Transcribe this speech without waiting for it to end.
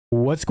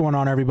What's going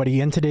on, everybody?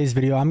 In today's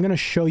video, I'm going to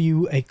show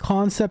you a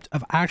concept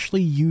of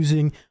actually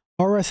using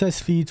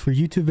RSS feeds for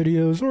YouTube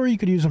videos, or you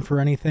could use them for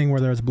anything,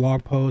 whether it's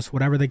blog posts,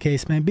 whatever the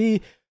case may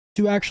be,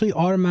 to actually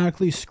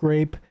automatically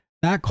scrape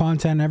that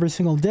content every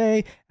single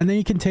day. And then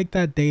you can take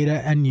that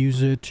data and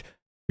use it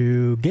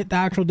to get the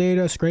actual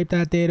data, scrape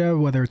that data,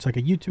 whether it's like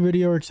a YouTube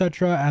video,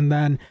 etc., and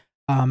then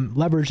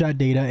leverage that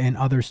data in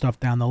other stuff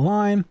down the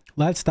line.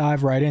 Let's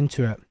dive right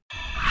into it.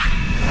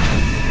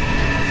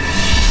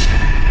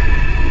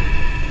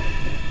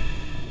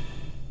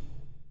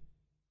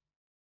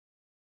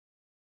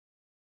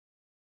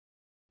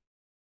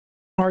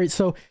 All right,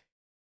 so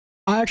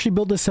I actually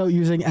built this out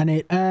using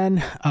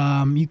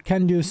n8n. You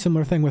can do a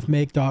similar thing with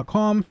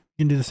make.com. You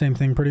can do the same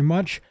thing pretty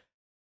much.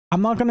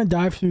 I'm not going to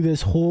dive through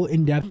this whole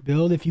in-depth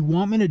build. If you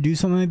want me to do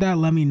something like that,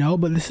 let me know.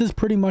 But this is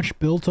pretty much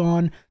built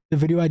on the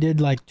video I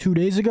did like 2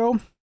 days ago.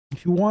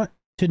 If you want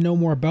to know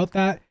more about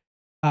that,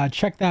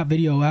 check that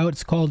video out.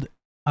 It's called,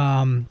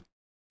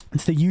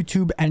 it's the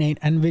YouTube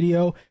n8n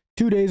video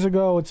 2 days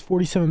ago. It's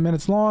 47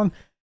 minutes long.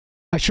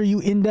 I show you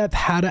in depth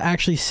how to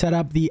actually set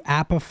up the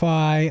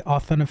Apify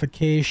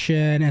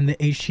authentication and the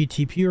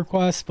HTTP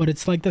request, but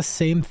it's like the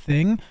same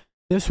thing.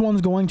 This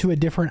one's going to a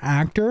different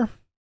actor.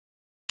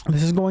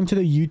 This is going to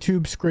the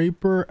YouTube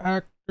scraper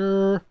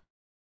actor,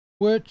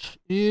 which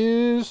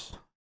is,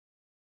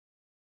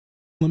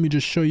 let me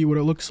just show you what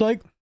it looks like.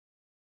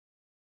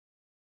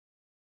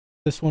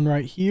 This one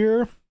right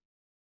here.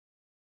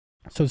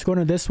 So it's going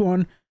to this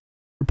one.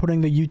 We're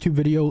putting the YouTube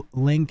video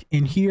link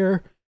in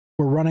here.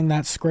 We're running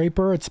that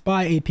scraper. It's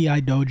by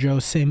API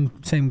Dojo,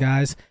 same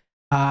guys.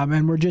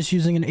 And we're just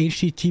using an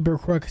HTTP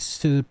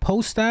request to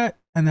post that.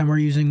 And then we're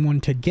using one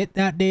to get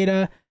that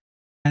data.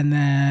 And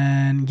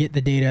then get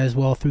the data as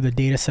well through the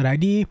dataset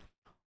ID.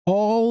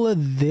 All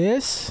of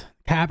this,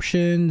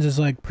 captions, is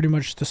like pretty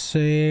much the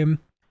same.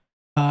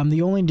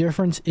 The only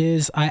difference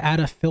is I add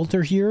a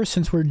filter here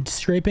since we're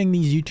scraping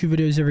these YouTube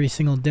videos every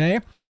single day.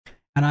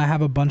 And I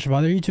have a bunch of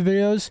other YouTube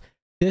videos.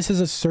 This is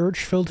a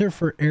search filter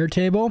for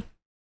Airtable,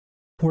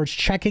 where it's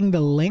checking the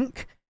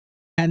link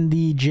and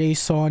the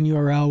JSON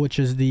URL, which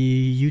is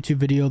the YouTube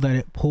video that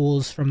it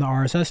pulls from the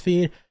RSS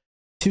feed,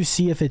 to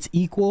see if it's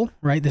equal,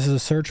 right? This is a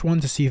search one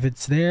to see if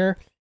it's there.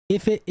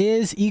 If it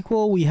is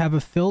equal, we have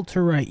a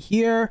filter right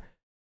here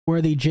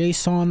where the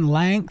JSON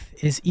length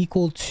is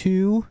equal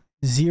to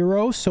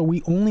 0. So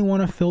we only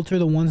want to filter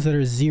the ones that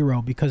are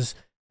 0 because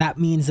that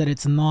means that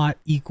it's not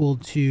equal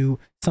to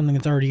something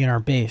that's already in our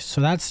base. So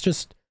that's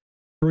just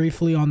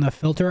briefly on the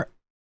filter.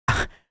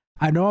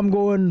 I know I'm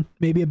going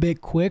maybe a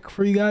bit quick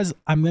for you guys.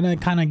 I'm going to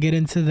kind of get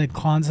into the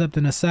concept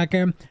in a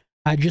second.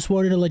 I just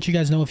wanted to let you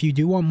guys know if you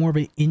do want more of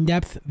an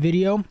in-depth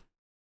video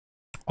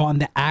on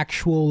the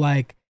actual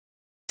like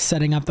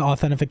setting up the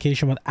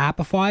authentication with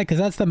Apify, because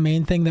that's the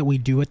main thing that we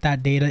do with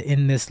that data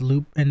in this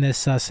loop, in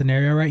this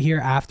scenario right here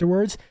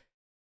afterwards.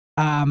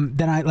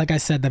 Then like I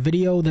said, the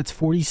video that's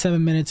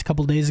 47 minutes a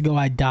couple days ago,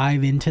 I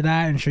dive into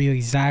that and show you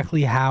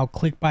exactly how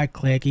click by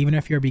click, even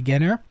if you're a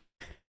beginner.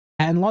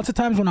 And lots of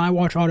times when I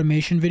watch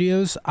automation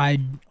videos, I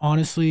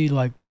honestly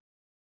like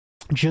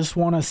just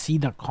want to see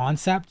the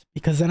concept,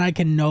 because then I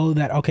can know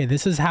that, okay,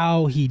 this is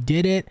how he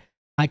did it.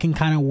 I can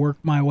kind of work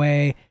my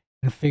way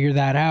and figure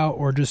that out,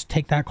 or just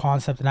take that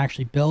concept and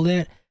actually build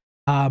it.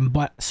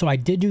 But so I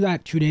did do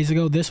that 2 days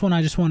ago. This one,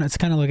 I just want, it's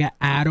kind of like an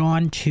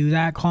add-on to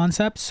that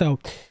concept. So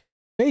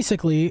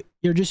basically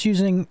you're just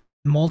using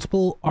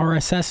multiple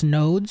RSS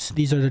nodes.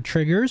 These are the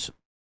triggers,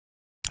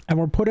 and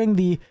we're putting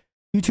the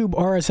YouTube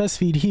RSS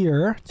feed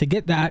here. To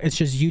get that, it's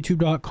just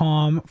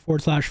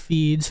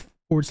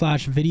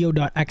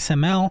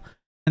youtube.com/feeds/video.xml,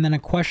 and then a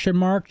question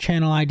mark,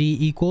 channel ID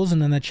equals,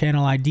 and then the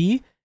channel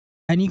ID.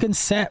 And you can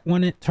set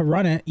when it to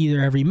run it, either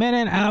every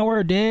minute,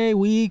 hour, day,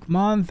 week,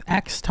 month,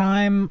 X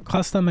time,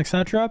 custom,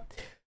 etc.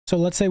 So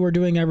let's say we're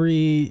doing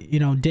every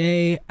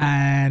day,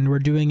 and we're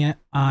doing it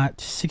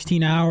at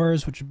 16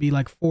 hours, which would be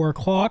like 4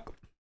 o'clock.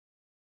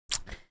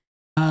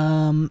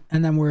 And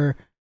then we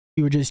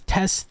would just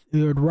test,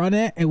 we would run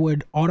it. It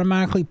would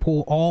automatically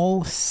pull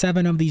all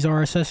 7 of these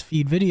RSS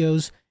feed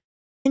videos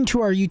into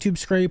our YouTube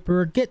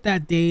scraper, get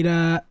that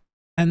data,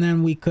 and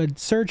then we could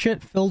search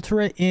it, filter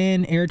it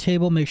in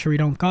Airtable, make sure we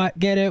don't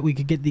get it. We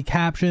could get the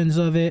captions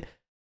of it,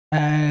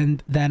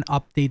 and then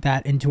update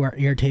that into our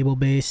Airtable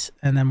base.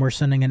 And then we're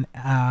sending an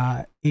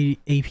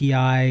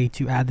API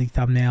to add the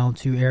thumbnail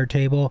to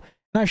Airtable.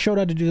 And I showed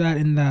how to do that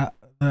in the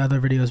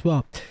other video as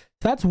well. So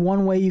that's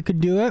one way you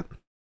could do it.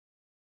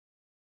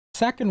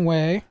 Second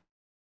way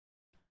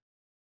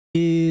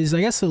is,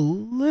 I guess, a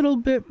little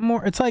bit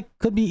more, it's like,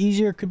 could be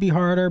easier, could be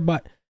harder,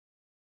 but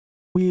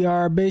we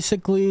are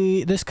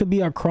basically, this could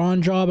be our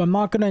cron job. I'm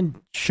not going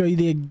to show you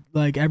the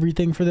like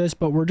everything for this,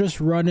 but we're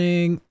just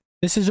running,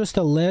 this is just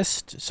a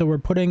list. So we're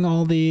putting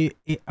all the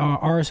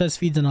RSS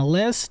feeds in a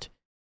list,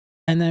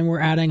 and then we're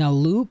adding a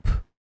loop,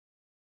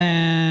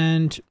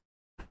 and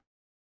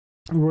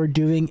we're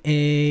doing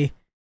a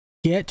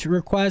get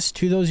request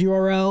to those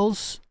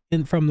URLs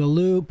from the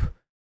loop.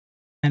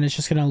 And it's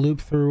just going to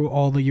loop through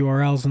all the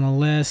URLs in the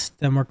list.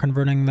 Then we're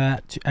converting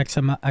that to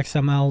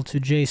XML to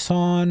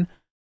JSON.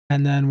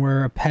 and then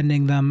we're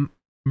appending them,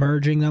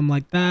 merging them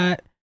like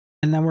that,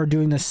 and then we're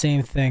doing the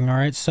same thing. All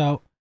right,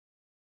 so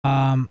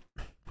but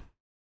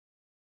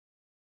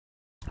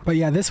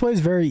yeah, this way is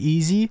very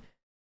easy.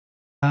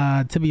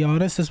 To be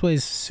honest, this way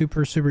is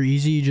super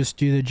easy. You just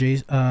do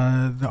the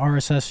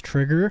RSS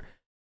trigger,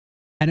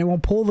 and it will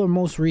pull the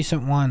most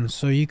recent one.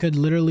 So you could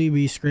literally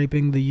be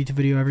scraping the YouTube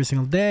video every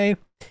single day,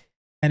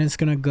 and it's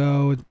gonna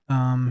go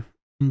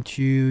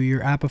into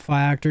your Apify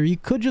actor. You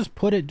could just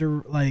put it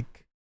to like,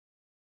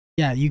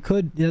 yeah, you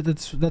could. Yeah,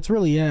 that's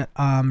really it.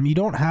 You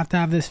don't have to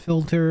have this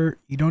filter.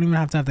 You don't even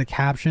have to have the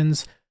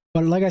captions.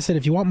 But like I said,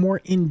 if you want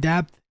more in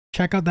depth,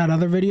 check out that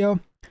other video.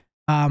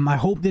 I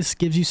hope this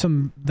gives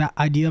you that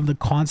idea of the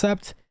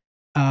concept.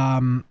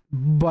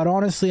 But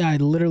honestly, I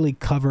literally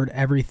covered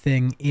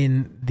everything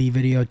in the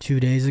video 2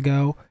 days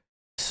ago.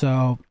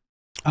 So,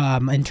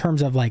 in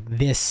terms of like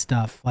this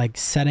stuff, like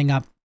setting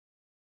up,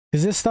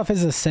 because this stuff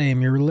is the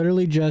same. You're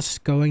literally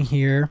just going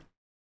here.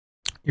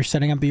 You're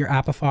setting up your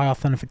Apify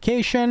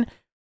authentication.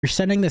 You're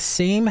setting the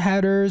same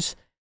headers,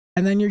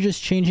 and then you're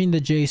just changing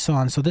the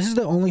JSON. So this is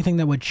the only thing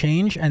that would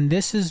change, and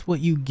this is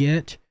what you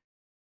get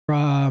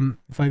from,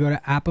 if I go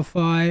to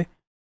Apify,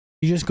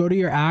 you just go to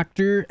your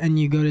actor and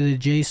you go to the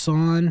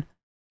JSON,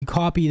 you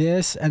copy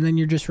this, and then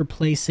you're just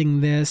replacing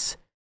this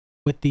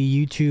with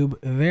the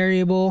YouTube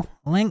variable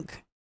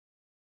link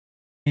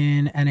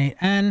in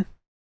n8n,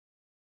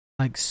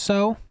 like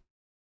so.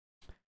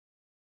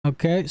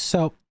 Okay,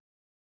 so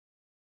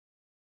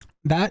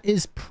that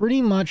is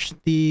pretty much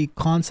the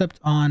concept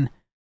on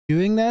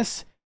doing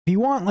this. If you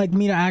want like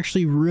me to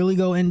actually really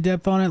go in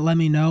depth on it, let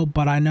me know.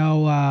 But I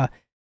know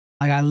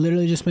like I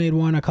literally just made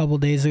one a couple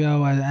days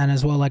ago, and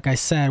as well, like I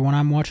said, when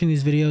I'm watching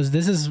these videos,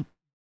 this is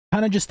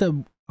kind of just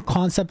a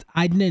concept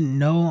I didn't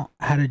know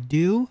how to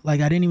do.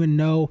 Like I didn't even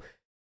know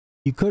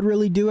you could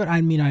really do it.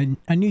 I mean,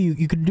 I knew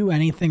you could do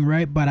anything,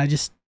 right? But I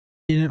just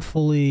didn't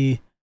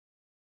fully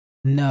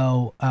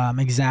know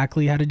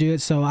exactly how to do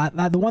it. So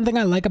the one thing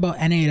I like about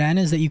n8n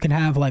is that you can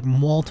have like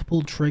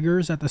multiple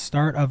triggers at the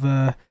start of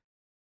a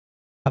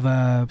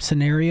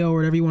scenario or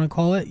whatever you want to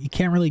call it. You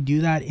can't really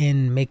do that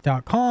in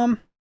make.com,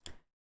 at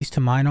least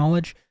to my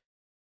knowledge.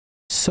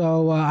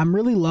 So I'm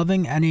really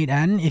loving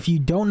n8n. If you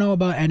don't know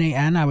about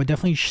n8n, I would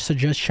definitely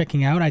suggest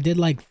checking out. I did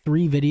like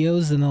 3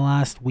 videos in the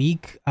last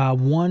week. The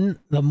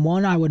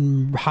one I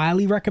would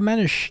highly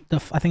recommend is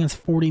I think it's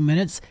 40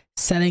 minutes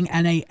setting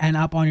n8n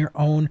up on your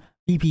own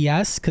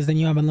VPS, because then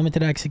you have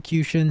unlimited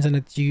executions and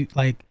it's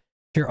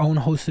your own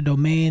hosted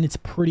domain. It's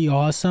pretty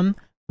awesome.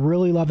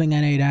 Really loving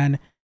n8n.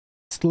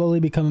 Slowly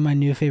becoming my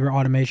new favorite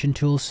automation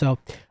tool. So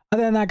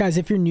other than that, guys,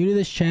 if you're new to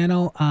this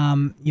channel,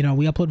 you know,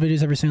 we upload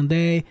videos every single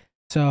day.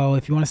 So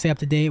if you want to stay up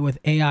to date with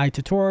AI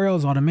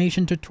tutorials,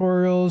 automation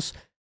tutorials,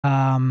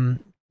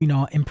 you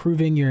know,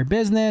 improving your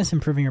business,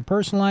 improving your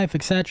personal life,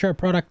 etc.,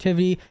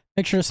 productivity,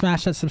 make sure to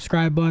smash that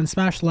subscribe button,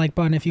 smash the like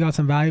button if you got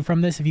some value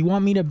from this. If you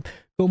want me to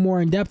go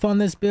more in depth on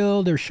this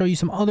build or show you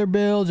some other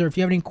builds, or if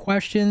you have any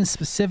questions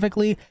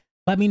specifically,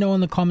 let me know in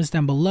the comments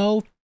down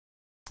below.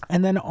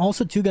 And then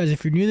also too, guys,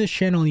 if you're new to this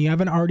channel and you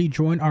haven't already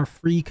joined our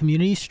free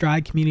community,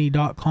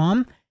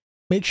 stridecommunity.com,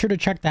 make sure to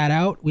check that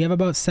out. We have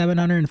about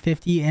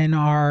 750 in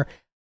our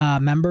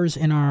members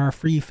in our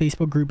free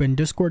Facebook group and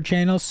Discord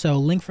channel. So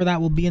link for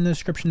that will be in the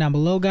description down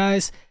below,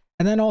 guys.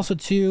 And then also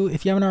too,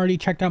 if you haven't already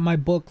checked out my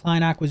book,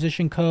 Client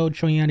Acquisition Code,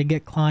 showing you how to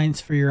get clients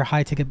for your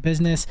high ticket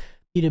business,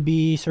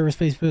 B2B,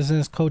 service-based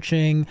business,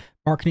 coaching,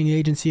 marketing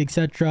agency,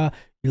 etc.,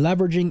 you're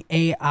leveraging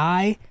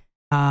AI,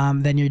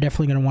 then you're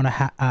definitely going to want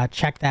to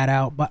check that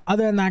out. But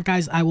other than that,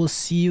 guys, I will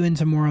see you in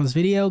tomorrow's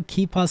video.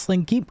 Keep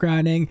hustling, keep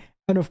grinding,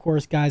 and of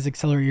course, guys,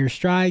 accelerate your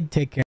stride.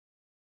 Take care.